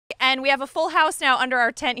And we have a full house now under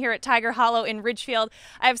our tent here at Tiger Hollow in Ridgefield.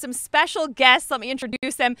 I have some special guests. Let me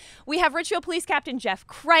introduce them. We have Ridgefield Police Captain Jeff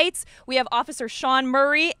Kreitz. We have Officer Sean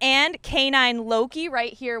Murray and Canine Loki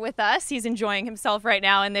right here with us. He's enjoying himself right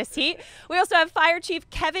now in this heat. We also have Fire Chief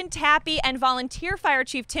Kevin Tappy and Volunteer Fire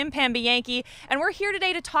Chief Tim Pambianchi. And we're here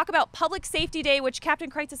today to talk about Public Safety Day, which Captain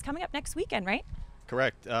Kreitz is coming up next weekend, right?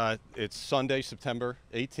 Correct. It's Sunday, September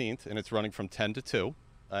 18th, and it's running from 10 to 2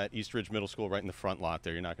 at East Ridge Middle School right in the front lot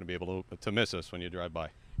there. You're not going to be able to miss us when you drive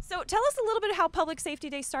by. So tell us a little bit how Public Safety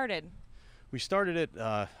Day started. We started it,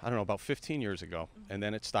 I don't know, about 15 years ago, and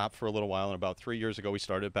then it stopped for a little while, and about 3 years ago we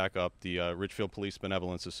started it back up. The Ridgefield Police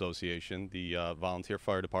Benevolence Association, the Volunteer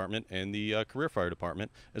Fire Department, and the Career Fire Department,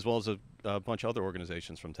 as well as a bunch of other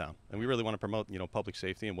organizations from town. And we really want to promote, public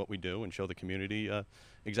safety and what we do and show the community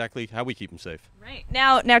exactly how we keep them safe. Right.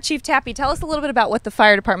 Now, Chief Tappy, tell us a little bit about what the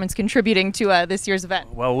fire department's contributing to this year's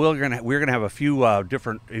event. Well, we're gonna have a few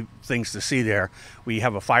different things to see there. We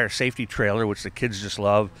have a fire safety trailer, which the kids just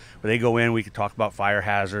love. Where they go in, we can talk about fire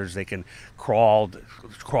hazards. They can crawl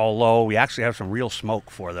low. We actually have some real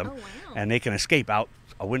smoke for them, and they can escape out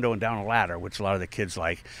a window and down a ladder, which a lot of the kids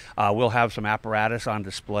like. We'll have some apparatus on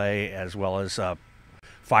display, as well as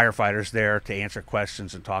firefighters there to answer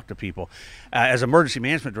questions and talk to people. As emergency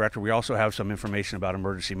management director, we also have some information about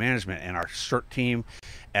emergency management, and our CERT team,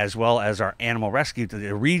 as well as our animal rescue,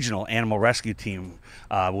 the regional animal rescue team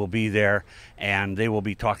will be there, and they will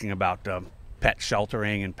be talking about pet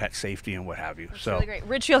sheltering and pet safety and what have you. That's really great.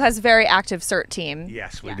 Ridgefield has a very active CERT team.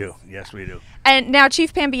 Yes, we do. Yes, we do. And now,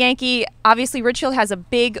 Chief Pambianchi, obviously Ridgefield has a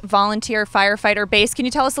big volunteer firefighter base. Can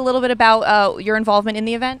you tell us a little bit about your involvement in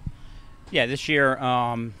the event? Yeah, this year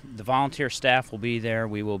the volunteer staff will be there.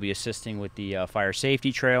 We will be assisting with the fire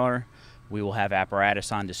safety trailer. We will have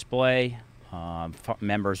apparatus on display.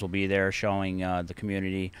 Members will be there showing the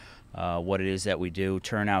community what it is that we do.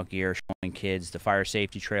 Turnout gear, showing kids. The fire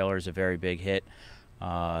safety trailer is a very big hit.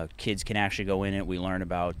 Kids can actually go in it. We learn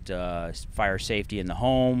about fire safety in the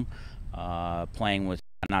home, playing with,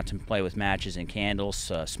 not to play with matches and candles,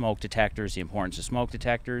 smoke detectors, the importance of smoke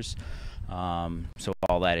detectors. So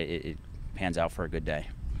all that, it pans out for a good day.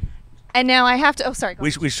 And now I have to, oh sorry.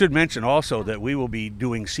 We should mention also that we will be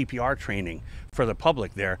doing CPR training for the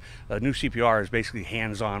public there. The new CPR is basically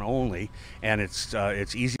hands-on only, and it's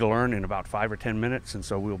easy to learn in about 5 or 10 minutes, and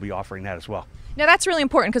so we'll be offering that as well. Now that's really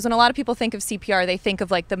important, because when a lot of people think of CPR, they think of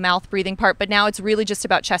like the mouth breathing part, but now it's really just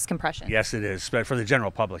about chest compression. Yes, it is, but for the general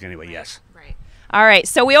public anyway, yes. Right. All right,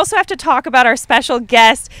 so we also have to talk about our special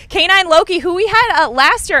guest, Canine Loki, who we had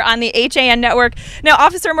last year on the HAN network. Now,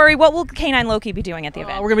 Officer Murray, what will Canine Loki be doing at the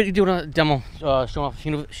event? We're going to be doing a demo, showing off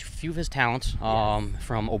a few of his talents,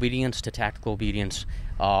 from obedience to tactical obedience,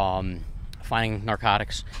 finding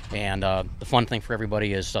narcotics, and the fun thing for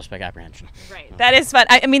everybody is suspect apprehension. Right, that is fun.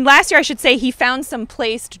 I mean, last year, I should say, he found some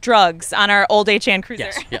placed drugs on our old HAN cruiser.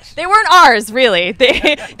 Yes, yes. They weren't ours, really.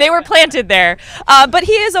 They were planted there. But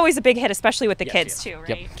he is always a big hit, especially with the kids, too, right?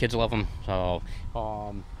 Yep, kids love him. So,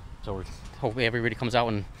 so hopefully everybody comes out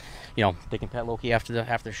and, they can pet Loki after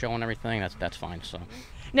the show and everything. That's fine. So.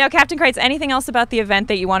 Now, Captain Kreitz, anything else about the event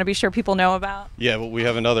that you want to be sure people know about? Yeah, well, we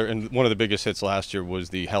have another, and one of the biggest hits last year was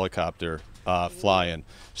the helicopter fly-in.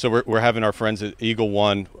 So we're having our friends at Eagle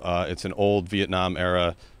One. It's an old Vietnam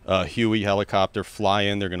era Huey helicopter fly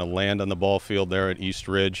in. They're going to land on the ball field there at East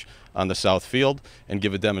Ridge on the south field and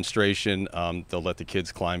give a demonstration. They'll let the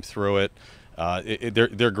kids climb through it.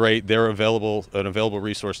 They're great. They're an available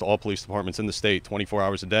resource to all police departments in the state 24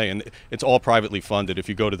 hours a day, and it's all privately funded. If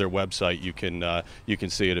you go to their website, you can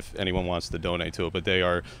see it if anyone wants to donate to it. But they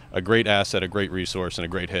are a great asset, a great resource, and a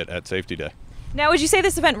great hit at Safety Day. Now, would you say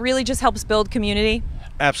this event really just helps build community?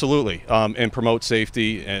 Absolutely, and promote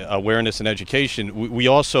safety, awareness, and education. We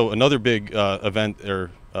also, another big event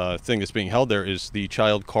or thing that's being held there is the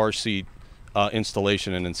child car seat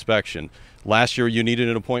installation and inspection. Last year you needed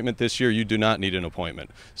an appointment. This year you do not need an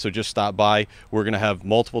appointment. So just stop by. We're going to have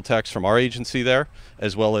multiple techs from our agency there,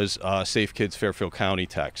 as well as Safe Kids Fairfield County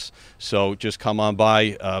techs. So just come on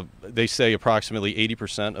by. They say approximately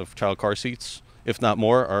 80% of child car seats, if not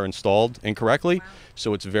more, are installed incorrectly. Wow.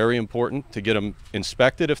 So it's very important to get them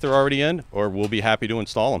inspected if they're already in, or we'll be happy to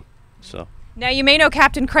install them. So. Now, you may know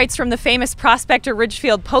Captain Kreitz from the famous Prospector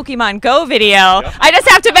Ridgefield Pokemon Go video. Yep. I just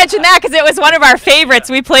have to mention that because it was one of our favorites.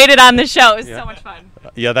 We played it on the show. It was so much fun.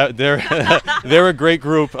 Yeah, they're a great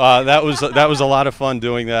group. That was a lot of fun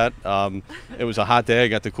doing that. It was a hot day. I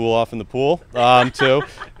got to cool off in the pool too.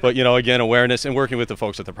 But again, awareness and working with the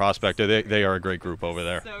folks at the Prospector. They are a great group over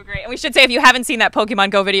there. So great. And we should say, if you haven't seen that Pokemon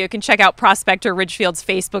Go video, you can check out Prospector Ridgefield's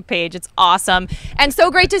Facebook page. It's awesome. And so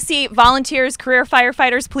great to see volunteers, career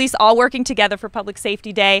firefighters, police all working together for Public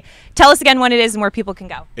Safety Day. Tell us again when it is and where people can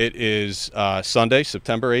go. It is Sunday,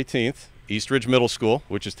 September 18th. East Ridge Middle School,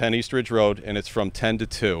 which is 10 East Ridge Road, and it's from 10 to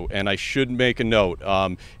 2. And I should make a note,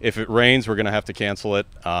 if it rains, we're going to have to cancel it.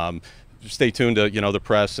 Stay tuned to the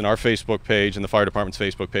press and our Facebook page and the fire department's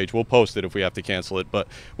Facebook page. We'll post it if we have to cancel it, but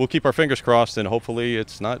we'll keep our fingers crossed, and hopefully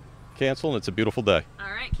it's not canceled. It's a beautiful day.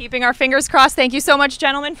 All right, keeping our fingers crossed. Thank you so much,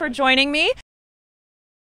 gentlemen, for joining me.